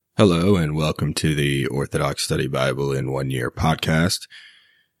Hello and welcome to the Orthodox Study Bible in 1 Year podcast.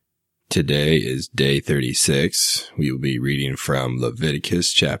 Today is day 36. We will be reading from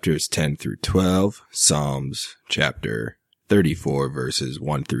Leviticus chapters 10 through 12, Psalms chapter 34 verses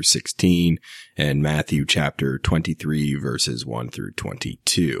 1 through 16, and Matthew chapter 23 verses 1 through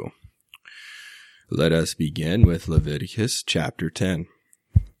 22. Let us begin with Leviticus chapter 10.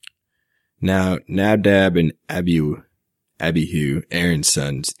 Now Nadab and Abihu, Aaron's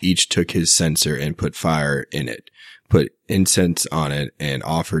sons, each took his censer and put fire in it, put incense on it, and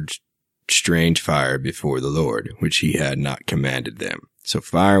offered strange fire before the Lord, which he had not commanded them. So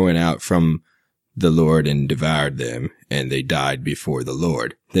fire went out from the Lord and devoured them, and they died before the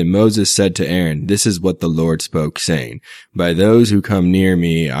Lord. Then Moses said to Aaron, "This is what the Lord spoke, saying, By those who come near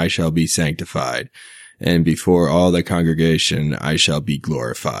me I shall be sanctified, and before all the congregation I shall be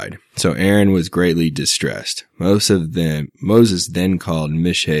glorified." So Aaron was greatly distressed. Moses then called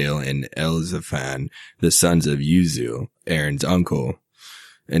Mishael and Elzaphan, the sons of Uzziel, Aaron's uncle,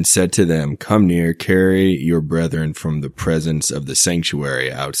 and said to them, "Come near, carry your brethren from the presence of the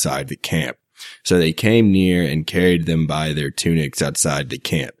sanctuary outside the camp." So they came near and carried them by their tunics outside the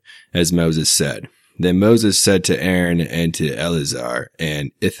camp, as Moses said. Then Moses said to Aaron and to Eleazar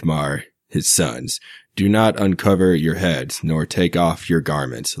and Ithamar, his sons, "Do not uncover your heads, nor take off your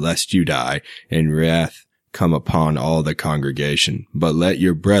garments, lest you die, and wrath come upon all the congregation. But let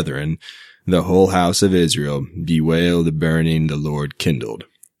your brethren, the whole house of Israel, bewail the burning the Lord kindled.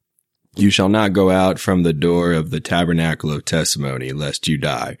 You shall not go out from the door of the tabernacle of testimony, lest you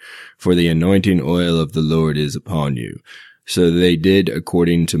die, for the anointing oil of the Lord is upon you." So they did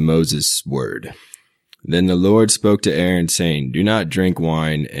according to Moses' word. Then the Lord spoke to Aaron, saying, "Do not drink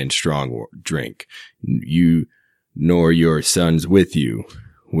wine and strong drink, you nor your sons with you,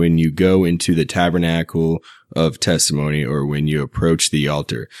 when you go into the tabernacle of testimony, or when you approach the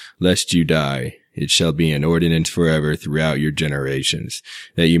altar, lest you die. It shall be an ordinance forever throughout your generations,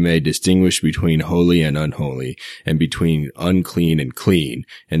 that you may distinguish between holy and unholy, and between unclean and clean,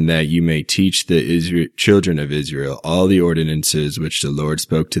 and that you may teach the children of Israel all the ordinances which the Lord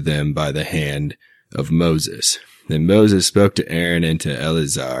spoke to them by the hand of Moses." Then Moses spoke to Aaron and to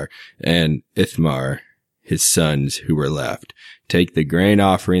Eleazar and Ithamar, his sons who were left, "Take the grain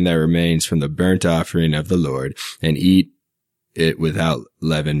offering that remains from the burnt offering of the Lord, and eat it without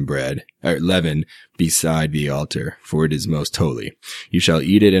leaven beside the altar, for it is most holy. You shall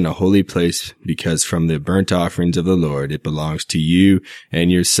eat it in a holy place, because from the burnt offerings of the Lord it belongs to you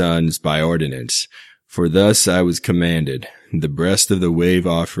and your sons by ordinance. For thus I was commanded, the breast of the wave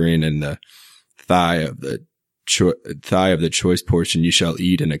offering and the thigh of the choice portion you shall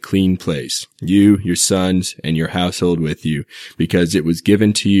eat in a clean place, you, your sons, and your household with you, because it was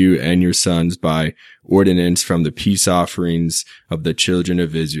given to you and your sons by ordinance from the peace offerings of the children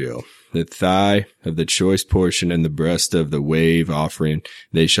of Israel. The thigh of the choice portion and the breast of the wave offering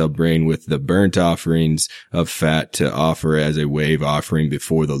they shall bring with the burnt offerings of fat to offer as a wave offering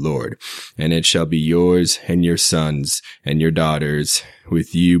before the Lord. And it shall be yours and your sons and your daughters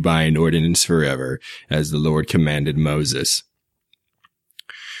with you by an ordinance forever, as the Lord commanded Moses."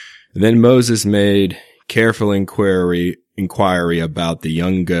 Then Moses made careful inquiry about the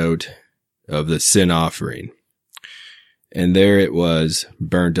young goat of the sin offering, and there it was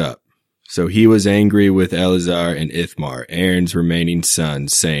burnt up. So he was angry with Eleazar and Ithamar, Aaron's remaining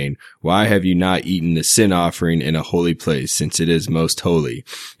sons, saying, "Why have you not eaten the sin offering in a holy place, since it is most holy?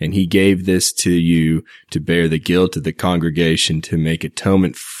 And he gave this to you to bear the guilt of the congregation, to make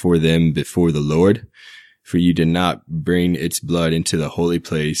atonement for them before the Lord? For you did not bring its blood into the holy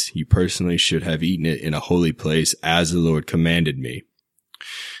place. You personally should have eaten it in a holy place, as the Lord commanded me."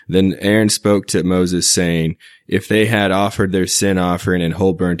 Then Aaron spoke to Moses, saying, "If they had offered their sin offering and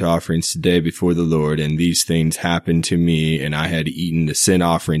whole burnt offerings today before the Lord, and these things happened to me, and I had eaten the sin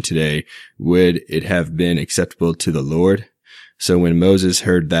offering today, would it have been acceptable to the Lord?" So when Moses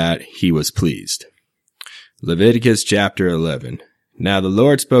heard that, he was pleased. Leviticus chapter 11. Now the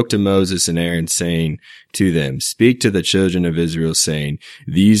Lord spoke to Moses and Aaron, saying to them, "Speak to the children of Israel, saying,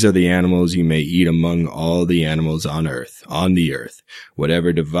 These are the animals you may eat among all the animals on the earth.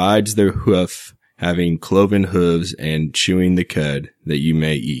 Whatever divides their hoof, having cloven hooves and chewing the cud, that you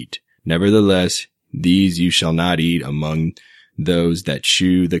may eat. Nevertheless, these you shall not eat among those that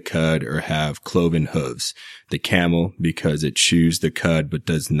chew the cud or have cloven hooves. The camel, because it chews the cud but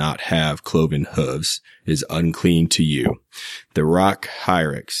does not have cloven hooves, is unclean to you. The rock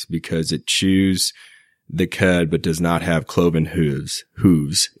hyrax, because it chews the cud but does not have cloven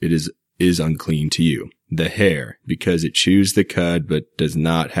hooves, it is unclean to you. The hare, because it chews the cud but does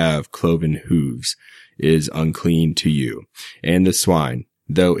not have cloven hooves, is unclean to you. And the swine,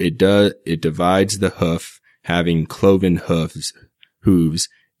 though it divides the hoof, having cloven hooves,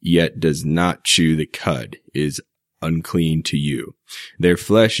 yet does not chew the cud, is unclean to you. Their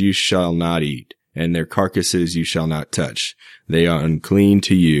flesh you shall not eat, and their carcasses you shall not touch. They are unclean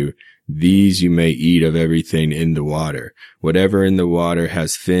to you. These you may eat of everything in the water. Whatever in the water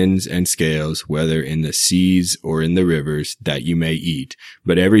has fins and scales, whether in the seas or in the rivers, that you may eat.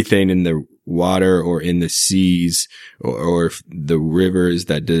 But everything in the water or in the seas or the rivers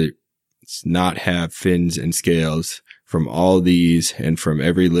that does not have fins and scales, from all these and from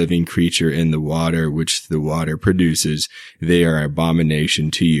every living creature in the water which the water produces, they are abomination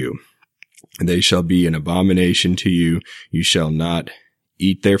to you. They shall be an abomination to you. You shall not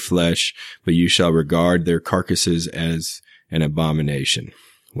eat their flesh, but you shall regard their carcasses as an abomination.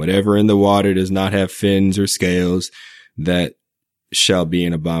 Whatever in the water does not have fins or scales, that shall be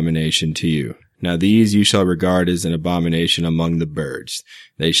an abomination to you. Now these you shall regard as an abomination among the birds.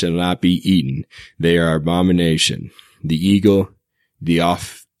 They shall not be eaten. They are abomination. The eagle, the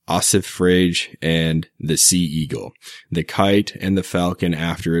ossifrage, and the sea eagle, the kite and the falcon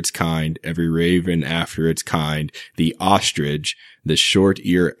after its kind, every raven after its kind, the ostrich, the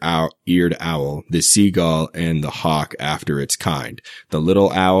short-eared owl, the seagull, and the hawk after its kind, the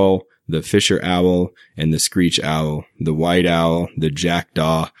little owl, the fisher owl, and the screech owl, the white owl, the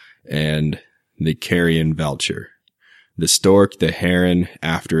jackdaw, and the carrion vulture, the stork, the heron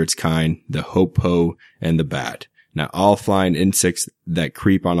after its kind, the hoopoe, and the bat. Now all flying insects that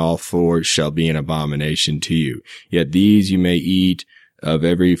creep on all fours shall be an abomination to you. Yet these you may eat of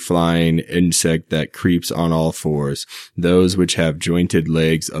every flying insect that creeps on all fours, those which have jointed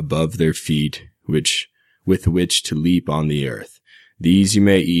legs above their feet, with which to leap on the earth. These you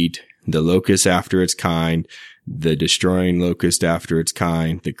may eat, the locust after its kind, the destroying locust after its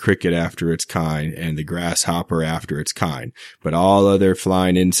kind, the cricket after its kind, and the grasshopper after its kind. But all other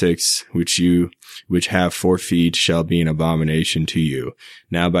flying insects which have 4 feet shall be an abomination to you.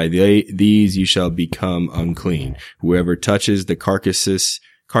 Now by these you shall become unclean. Whoever touches the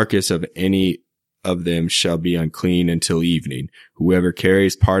carcass of any of them shall be unclean until evening. Whoever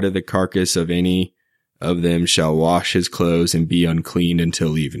carries part of the carcass of any of them shall wash his clothes and be unclean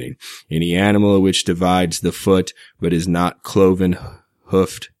until evening. Any animal which divides the foot, but is not cloven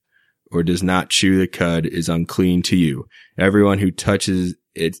hoofed, or does not chew the cud, is unclean to you. Everyone who touches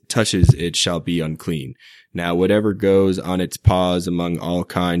it shall be unclean. Now whatever goes on its paws among all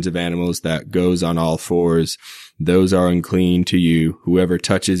kinds of animals that goes on all fours, those are unclean to you. Whoever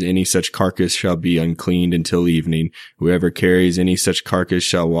touches any such carcass shall be unclean until evening. Whoever carries any such carcass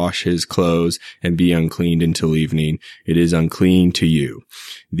shall wash his clothes and be unclean until evening. It is unclean to you.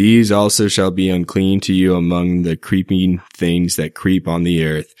 These also shall be unclean to you among the creeping things that creep on the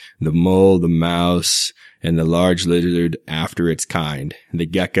earth, the mole, the mouse, and the large lizard after its kind, the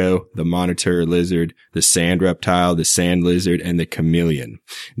gecko, the monitor lizard, the sand reptile, the sand lizard, and the chameleon.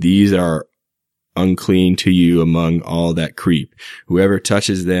 These are unclean to you among all that creep. Whoever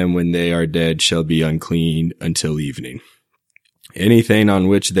touches them when they are dead shall be unclean until evening. Anything on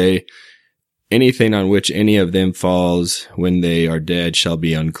which any of them falls when they are dead shall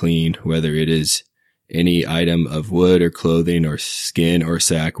be unclean, whether it is any item of wood or clothing or skin or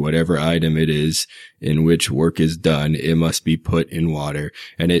sack, whatever item it is in which work is done, it must be put in water,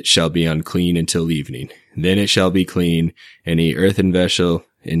 and it shall be unclean until evening. Then it shall be clean. Any earthen vessel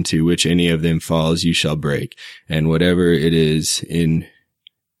into which any of them falls you shall break, and whatever it is in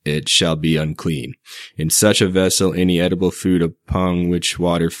it shall be unclean. In such a vessel any edible food upon which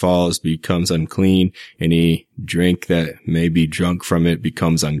water falls becomes unclean. Any drink that may be drunk from it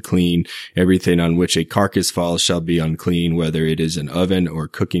becomes unclean. Everything on which a carcass falls shall be unclean, whether it is an oven or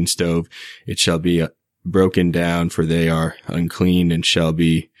cooking stove. It shall be broken down, for they are unclean and shall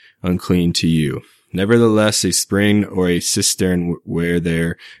be unclean to you. Nevertheless, a spring or a cistern where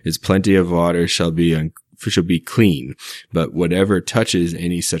there is plenty of water shall be clean, but whatever touches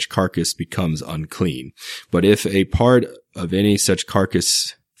any such carcass becomes unclean. But if a part of any such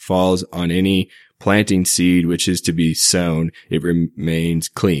carcass falls on any planting seed which is to be sown, it remains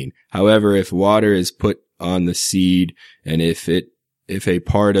clean. However, if water is put on the seed, and if a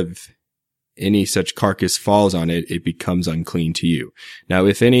part of any such carcass falls on it, it becomes unclean to you. Now,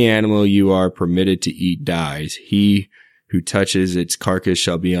 if any animal you are permitted to eat dies, he who touches its carcass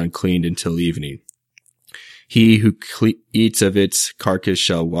shall be unclean until evening. He who eats of its carcass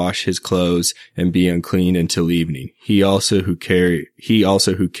shall wash his clothes and be unclean until evening. He also who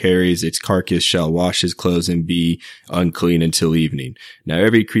carries its carcass shall wash his clothes and be unclean until evening. Now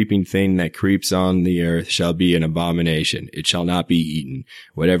every creeping thing that creeps on the earth shall be an abomination. It shall not be eaten.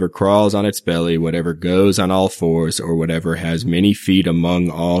 Whatever crawls on its belly, whatever goes on all fours, or whatever has many feet among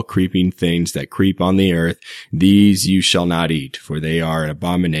all creeping things that creep on the earth, these you shall not eat, for they are an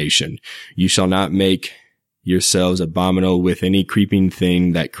abomination. You shall not make yourselves abominable with any creeping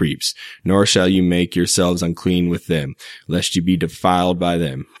thing that creeps, nor shall you make yourselves unclean with them, lest you be defiled by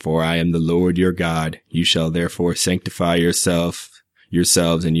them. For I am the Lord your God. You shall therefore sanctify yourselves,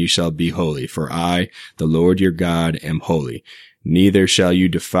 and you shall be holy. For I, the Lord your God, am holy. Neither shall you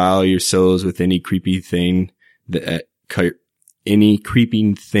defile your souls with any creeping thing that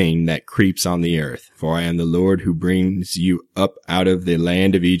creeps on the earth. For I am the Lord who brings you up out of the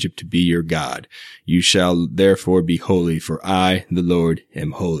land of Egypt to be your God. You shall therefore be holy, for I, the Lord,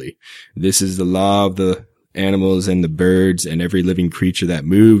 am holy. This is the law of the animals and the birds and every living creature that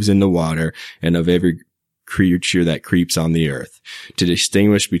moves in the water, and of every creature that creeps on the earth, to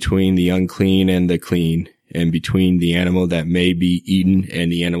distinguish between the unclean and the clean, and between the animal that may be eaten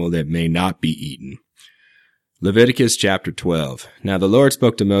and the animal that may not be eaten. Leviticus chapter 12. Now the Lord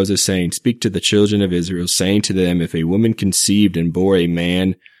spoke to Moses, saying, Speak to the children of Israel, saying to them, If a woman conceived and bore a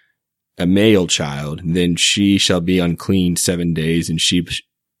male child, then she shall be unclean 7 days, and she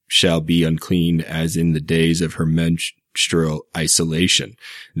shall be unclean as in the days of her menstrual isolation.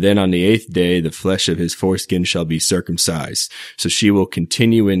 Then on the 8th day the flesh of his foreskin shall be circumcised. So she will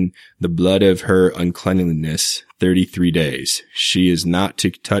continue in the blood of her uncleanliness 33 days. She is not to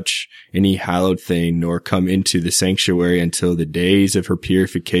touch any hallowed thing, nor come into the sanctuary until the days of her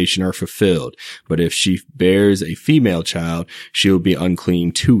purification are fulfilled. But if she bears a female child, she will be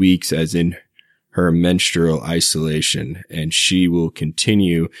unclean 2 weeks as in her menstrual isolation, and she will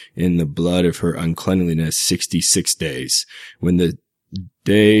continue in the blood of her uncleanliness 66 days. When the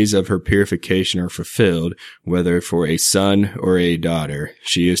days of her purification are fulfilled, whether for a son or a daughter,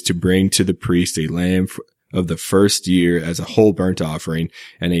 she is to bring to the priest a lamb of the first year as a whole burnt offering,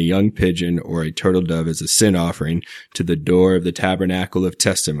 and a young pigeon or a turtle dove as a sin offering to the door of the tabernacle of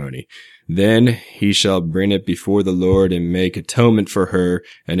testimony. Then he shall bring it before the Lord and make atonement for her,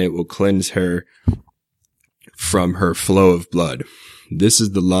 and it will cleanse her from her flow of blood. This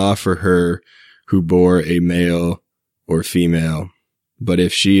is the law for her who bore a male or female. But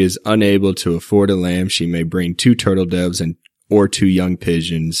if she is unable to afford a lamb, she may bring 2 turtle doves or 2 young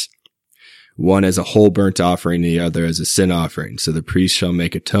pigeons, one as a whole burnt offering, the other as a sin offering. So the priest shall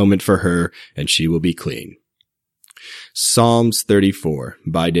make atonement for her, and she will be clean. Psalms 34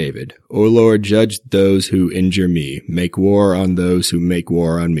 by David. O Lord, judge those who injure me. Make war on those who make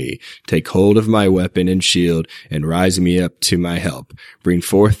war on me. Take hold of my weapon and shield, and rise me up to my help. Bring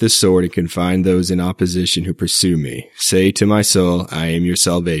forth the sword and confine those in opposition who pursue me. Say to my soul, I am your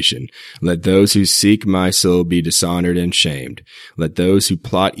salvation. Let those who seek my soul be dishonored and shamed. Let those who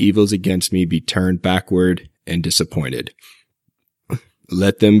plot evils against me be turned backward and disappointed.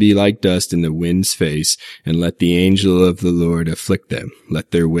 Let them be like dust in the wind's face, and let the angel of the Lord afflict them.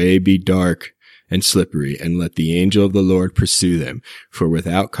 Let their way be dark and slippery, and let the angel of the Lord pursue them. For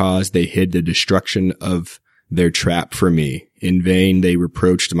without cause they hid the destruction of their trap for me. In vain they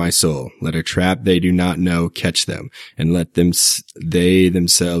reproached my soul. Let a trap they do not know catch them, and they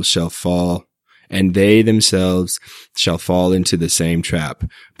themselves shall fall into the same trap.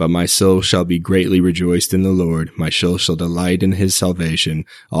 But my soul shall be greatly rejoiced in the Lord. My soul shall delight in his salvation.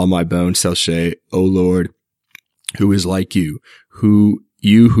 All my bones shall say, O Lord, who is like you?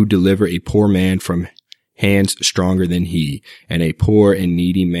 You who deliver a poor man from hands stronger than he, and a poor and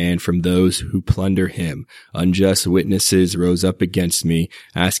needy man from those who plunder him. Unjust witnesses rose up against me,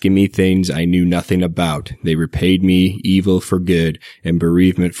 asking me things I knew nothing about. They repaid me evil for good, and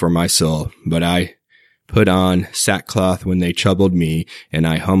bereavement for my soul. But I put on sackcloth when they troubled me, and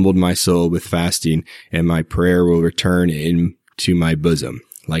I humbled my soul with fasting, and my prayer will return into my bosom.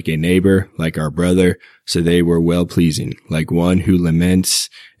 Like a neighbor, like our brother, so they were well-pleasing. Like one who laments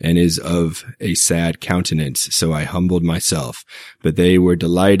and is of a sad countenance, so I humbled myself. But they were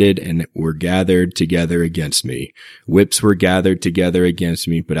delighted and were gathered together against me. Whips were gathered together against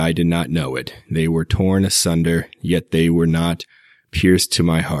me, but I did not know it. They were torn asunder, yet they were not pierced to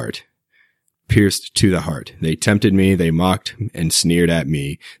the heart. They tempted me, they mocked and sneered at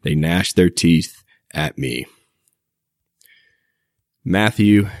me. They gnashed their teeth at me.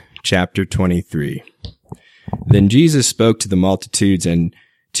 Matthew chapter 23. Then Jesus spoke to the multitudes and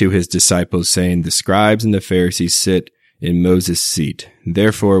to his disciples, saying, The scribes and the Pharisees sit in Moses' seat.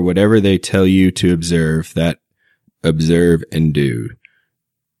 Therefore, whatever they tell you to observe, that observe and do.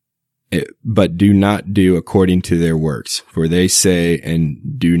 But do not do according to their works, for they say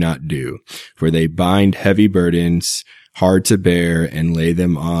and do not do. For they bind heavy burdens, hard to bear, and lay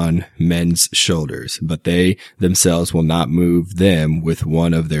them on men's shoulders. But they themselves will not move them with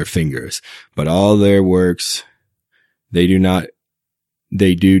one of their fingers. But all their works they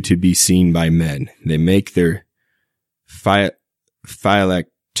do to be seen by men. They make their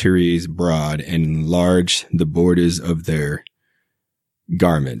phylacteries broad and enlarge the borders of their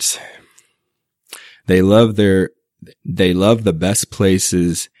garments. They love the best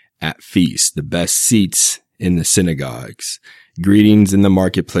places at feasts, the best seats in the synagogues, greetings in the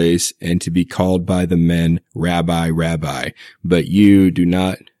marketplace, and to be called by the men, Rabbi, Rabbi. But you do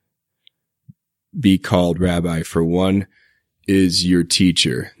not be called Rabbi, for one is your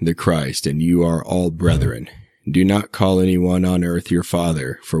teacher, the Christ, and you are all brethren. Do not call anyone on earth your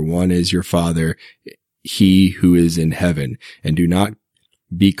father, for one is your Father, he who is in heaven. And do not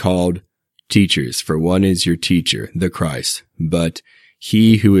be called teachers, for one is your teacher, the Christ. But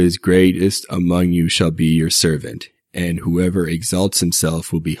he who is greatest among you shall be your servant. And whoever exalts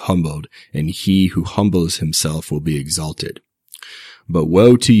himself will be humbled, and he who humbles himself will be exalted. But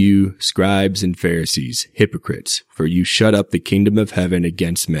woe to you, scribes and Pharisees, hypocrites, for you shut up the kingdom of heaven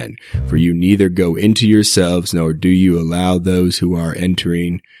against men. For you neither go into yourselves, nor do you allow those who are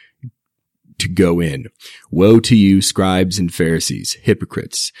entering to go in. Woe to you, scribes and Pharisees,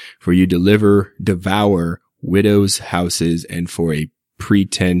 hypocrites, for you devour widows' houses, and for a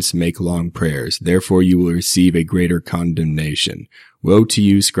pretense make long prayers. Therefore you will receive a greater condemnation. Woe to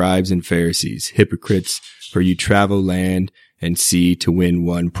you, scribes and Pharisees, hypocrites, for you travel land and sea to win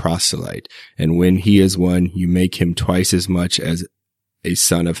one proselyte. And when he is won, you make him twice as much as a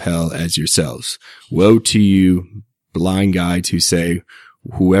son of hell as yourselves. Woe to you, blind guides, who say,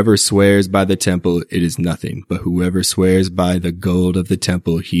 whoever swears by the temple, it is nothing, but whoever swears by the gold of the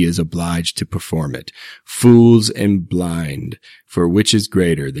temple, he is obliged to perform it. Fools and blind, for which is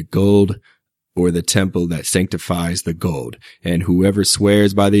greater, the gold or the temple that sanctifies the gold? And whoever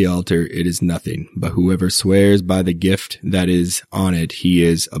swears by the altar, it is nothing, but whoever swears by the gift that is on it, he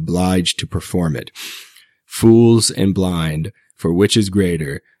is obliged to perform it. Fools and blind, for which is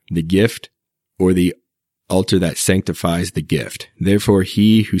greater, the gift or the altar that sanctifies the gift? Therefore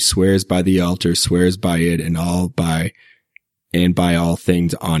he who swears by the altar swears by it and by all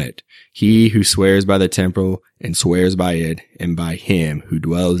things on it. He who swears by the temple and swears by it and by him who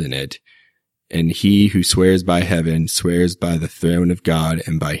dwells in it. And he who swears by heaven swears by the throne of God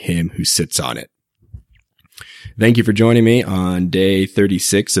and by him who sits on it. Thank you for joining me on day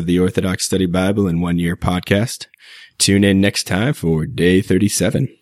 36 of the Orthodox Study Bible in 1 Year podcast. Tune in next time for day 37.